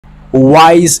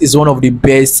Wise is one of the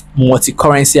best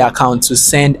multi-currency accounts to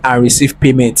send and receive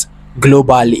payments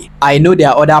globally. I know there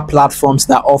are other platforms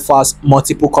that offers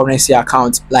multiple currency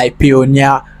accounts like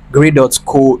Payoneer,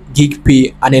 Grey.co,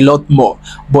 GigPay, and a lot more.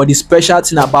 But the special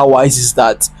thing about Wise is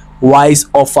that Wise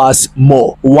offers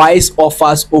more. Wise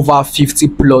offers over 50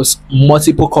 plus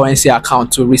multiple currency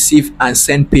accounts to receive and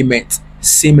send payments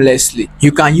seamlessly.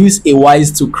 You can use a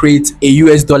Wise to create a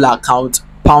US dollar account,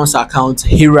 pounds account,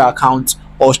 euro account,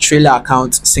 Australia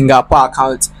account, Singapore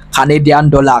account, Canadian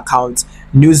dollar account,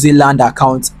 New Zealand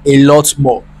account, a lot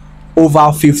more.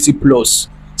 Over 50 plus.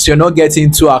 So you're not getting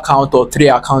 2 accounts or 3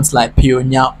 accounts like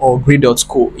Payoneer or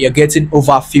Grey.co. You're getting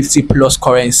over 50 plus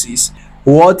currencies.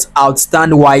 What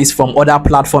outstands Wise from other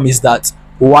platforms is that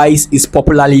Wise is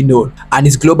popularly known and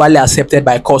is globally accepted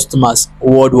by customers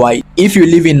worldwide. If you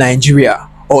live in Nigeria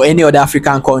or any other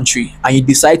African country and you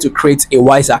decide to create a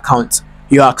Wise account,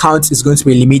 your account is going to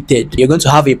be limited. You're going to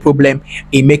have a problem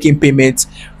in making payments,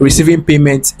 receiving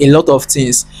payments, a lot of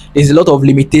things. There's a lot of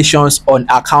limitations on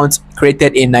accounts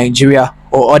created in Nigeria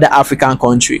or other African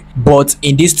country. But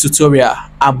in this tutorial,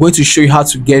 I'm going to show you how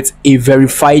to get a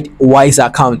verified Wise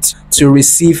account to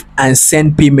receive and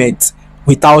send payments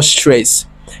without stress.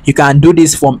 You can do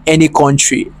this from any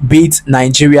country, be it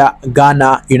Nigeria,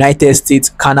 Ghana, United States,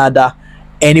 Canada,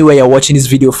 anywhere you're watching this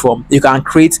video from. You can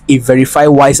create a verified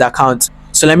Wise account.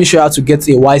 So let me show you how to get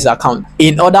a Wise account.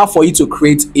 In order for you to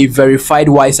create a verified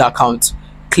Wise account,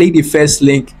 click the first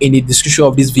link in the description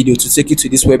of this video to take you to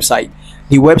this website.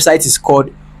 The website is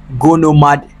called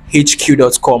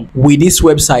gonomadhq.com. With this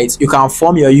website, you can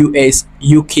form your US,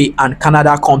 UK, and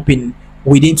Canada company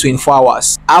within 24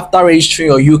 hours. After registering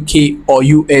your UK or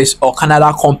US or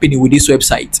Canada company with this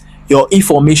website, your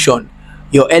information,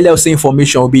 your LLC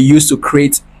information will be used to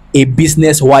create a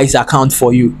business Wise account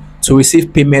for you to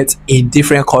receive payments in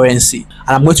different currency. And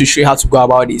I'm going to show you how to go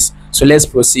about this. So let's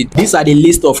proceed. These are the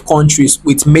list of countries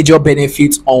with major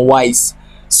benefits on Wise.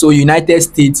 So United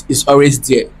States is always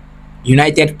there,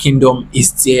 United Kingdom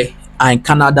is there, and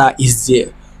Canada is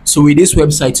there. So with this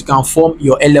website, you can form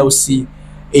your LLC,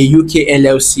 a UK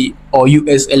LLC or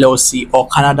US LLC or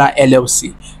Canada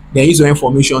LLC. Then use your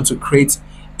information to create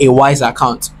a Wise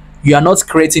account. You are not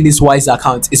creating this Wise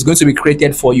account, it's going to be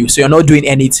created for you, so you're not doing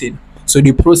anything. So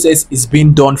the process is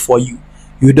being done for you.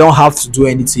 You don't have to do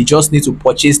anything. You just need to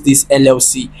purchase this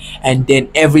LLC and then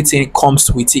everything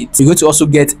comes with it. You're going to also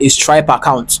get a Stripe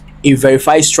account, a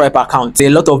verified Stripe account. There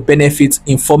are a lot of benefits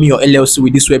in forming your LLC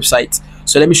with this website.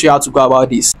 So let me show you how to go about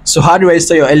this. So how do you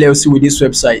register your LLC with this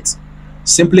website?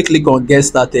 Simply click on get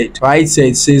started. Right here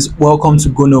it says welcome to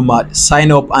GoNomad.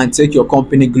 Sign up and take your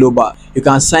company global. You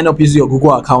can sign up using your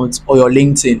Google account or your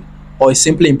LinkedIn, or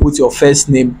simply input your first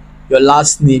name, your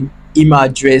last name, email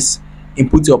address,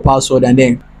 input your password, and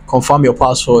then confirm your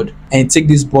password and take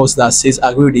this box that says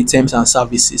agree with the terms and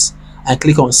services and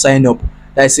click on sign up.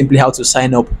 That is simply how to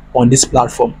sign up on this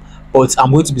platform. But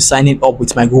I'm going to be signing up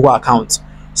with my Google account,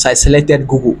 so I selected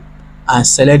Google and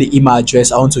select the email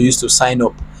address I want to use to sign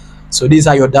up. So this is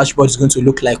how your dashboard is going to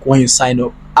look like when you sign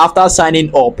up. After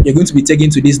signing up, you're going to be taken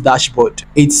to this dashboard.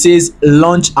 It says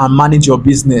launch and manage your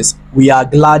business. We are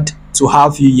glad to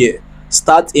have you here.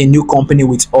 Start a new company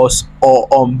with us or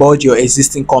onboard your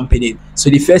existing company. So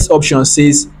the first option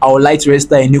says I would like to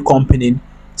register a new company.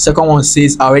 Second one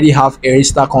says I already have a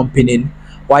registered company,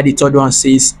 while the third one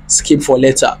says skip for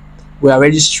letter. We are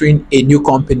registering a new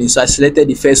company. So I selected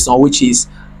the first one, which is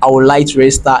I would like to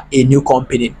register a new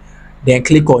company. Then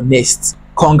click on next.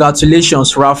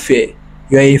 Congratulations, Raphael.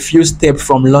 You are a few steps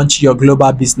from launching your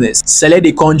global business. Select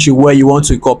the country where you want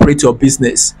to incorporate your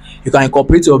business. You can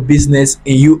incorporate your business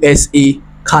in USA,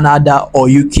 Canada, or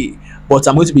UK. But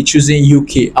I'm going to be choosing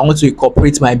UK. I want to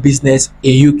incorporate my business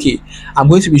in UK. I'm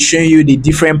going to be showing you the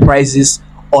different prices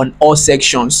on all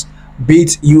sections, be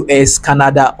it US,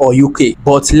 Canada, or UK.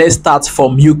 But let's start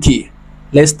from UK.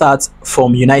 Let's start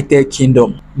from United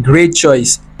Kingdom. Great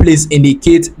choice. Please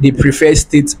indicate the preferred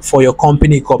state for your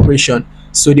company incorporation.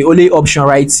 So the only option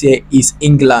right here is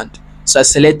England. So I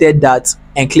selected that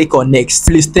and click on next.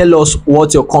 Please tell us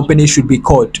what your company should be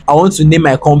called. I want to name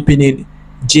my company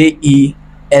JE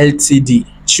Ltd.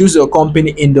 Choose your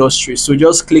company industry. So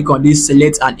just click on this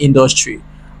select an industry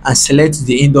and select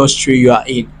the industry you are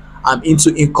in. I'm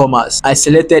into e-commerce. I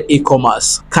selected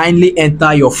e-commerce. Kindly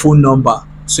enter your phone number.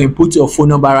 So input your phone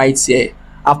number right here.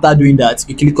 After doing that,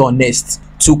 you click on next.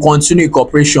 To continue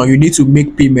incorporation, you need to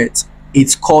make payment.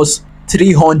 It costs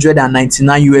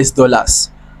 $399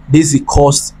 US. This is the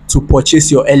cost to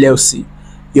purchase your LLC,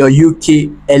 your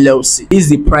UK LLC. This is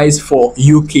the price for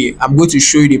UK. I'm going to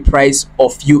show you the price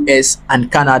of US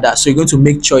and Canada. So you're going to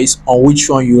make choice on which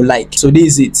one you like. So this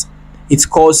is it. It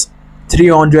costs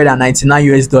 $399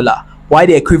 US, while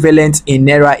the equivalent in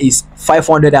naira is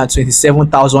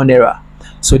 527,000 naira.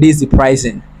 So this is the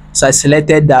pricing. So I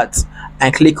selected that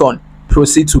and click on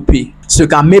proceed to pay. So you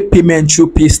can make payment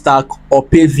through Paystack or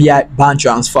pay via bank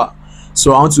transfer.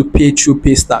 So I want to pay through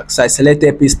Paystack. So I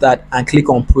selected Paystack and click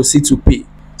on proceed to pay.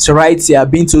 So right here,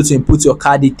 I've been told to input your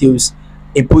card details,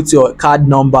 input your card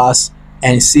numbers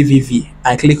and CVV,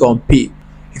 and click on pay.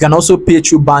 You can also pay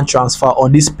through bank transfer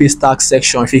on this Paystack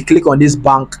section. If you click on this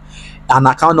bank, an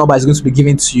account number is going to be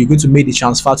given to you. You're going to make the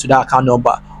transfer to that account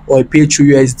number, or you pay through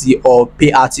USD or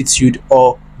pay attitude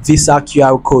or Visa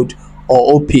QR code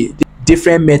or OPay.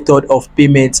 Different method of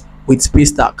payment with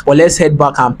Paystack. But let's head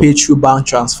back and pay through bank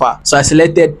transfer. So I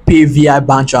selected pay via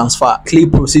bank transfer.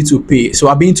 Click proceed to pay. So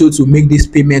I've been told to make this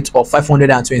payment of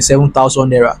 527,000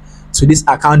 naira to this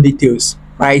account details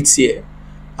right here.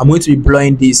 I'm going to be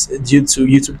blurring this due to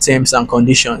YouTube terms and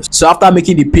conditions. So after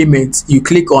making the payment, you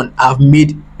click on I've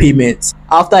made payment.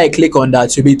 After I click on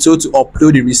that, you'll be told to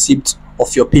upload the receipt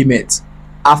of your payment.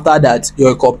 After that,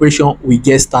 your incorporation will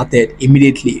get started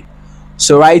immediately.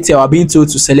 So right here, I've been told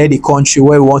to select the country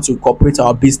where we want to incorporate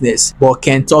our business, but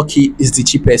Kentucky is the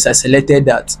cheapest. I selected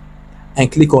that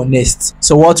and click on next.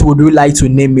 So what would you like to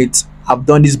name it? I've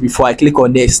done this before. I click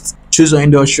on next. Choose your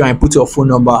industry and put your phone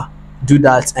number. Do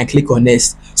that and click on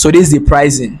next. So this is the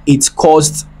pricing. It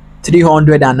costs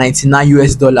 $399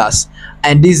 US,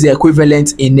 and this is the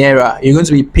equivalent in naira. You're going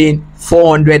to be paying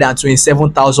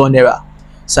 427,000 naira.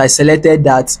 So I selected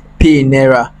that, pay in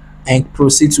naira, and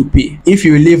proceed to pay. If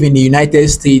you live in the United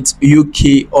States,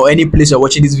 UK, or any place you're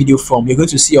watching this video from, you're going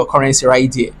to see your currency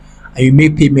right there, and you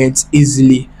make payments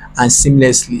easily and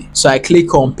seamlessly. So I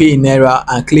click on pay in naira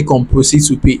and click on proceed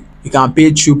to pay. You can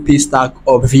pay through Paystack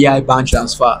or via bank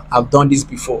transfer. I've done this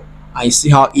before and you see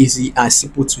how easy and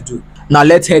simple to do. Now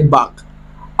let's head back.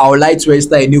 I would like to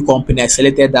register a new company. I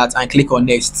selected that and click on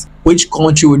next. Which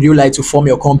country would you like to form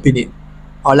your company?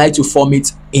 I would like to form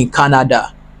it in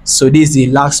Canada. So this is the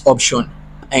last option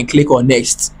and click on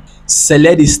next.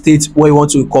 Select the state where you want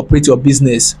to incorporate your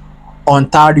business.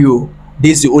 Ontario.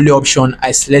 This is the only option.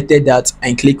 I selected that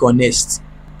and click on next.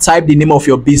 Type the name of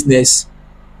your business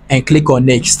and click on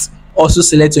next. Also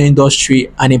select your industry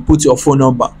and input your phone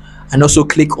number and also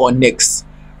click on next.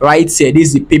 Right here, this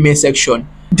is the payment section.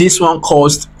 This one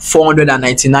costs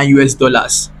 $499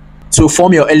 US. To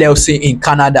form your LLC in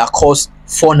Canada costs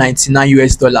 $499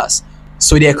 US.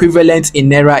 So the equivalent in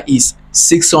naira is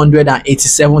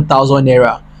 687,000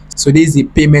 naira. So this is the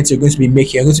payment you're going to be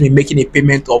making. You're going to be making a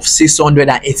payment of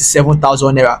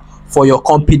 687,000 naira for your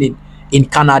company in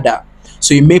Canada.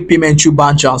 So you make payment through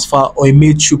bank transfer or you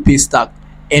make through Paystack,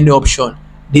 any option.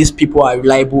 These people are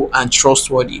reliable and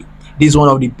trustworthy. This is one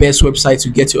of the best websites to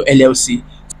get your LLC.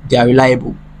 They are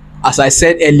reliable. As I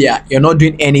said earlier, you're not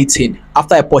doing anything.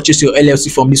 After I purchase your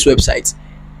LLC from this website,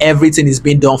 everything is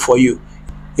being done for you.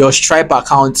 Your Stripe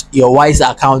account, your Wise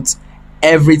account,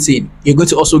 everything. You're going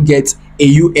to also get a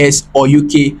US or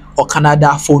UK or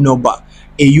Canada phone number,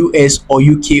 a US or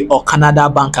UK or Canada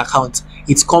bank account.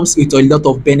 It comes with a lot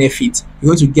of benefits. You're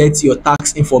going to get your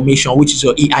tax information, which is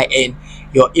your EIN,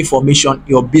 your information,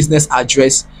 your business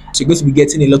address. So you're going to be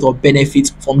getting a lot of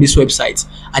benefits from this website,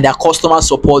 and their customer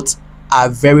support are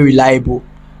very reliable.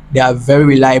 They are very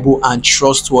reliable and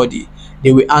trustworthy.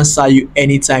 They will answer you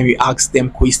anytime you ask them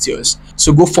questions.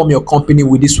 So go form your company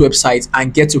with this website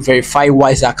and get your verified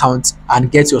Wise account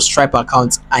and get your Stripe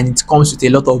account, and it comes with a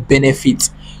lot of benefits.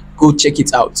 Go check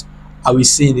it out. I will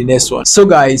see you in the next one. So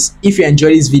guys, if you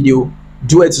enjoyed this video,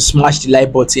 do it to smash the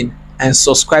like button and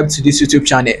subscribe to this YouTube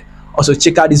channel. Also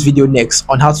check out this video next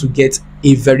on how to get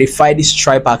a verified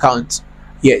Stripe account.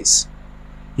 Yes,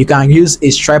 you can use a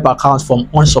Stripe account from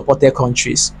unsupported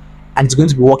countries and it's going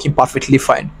to be working perfectly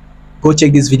fine. Go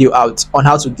check this video out on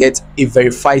how to get a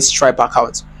verified Stripe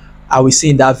account. I will see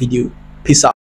you in that video. Peace out.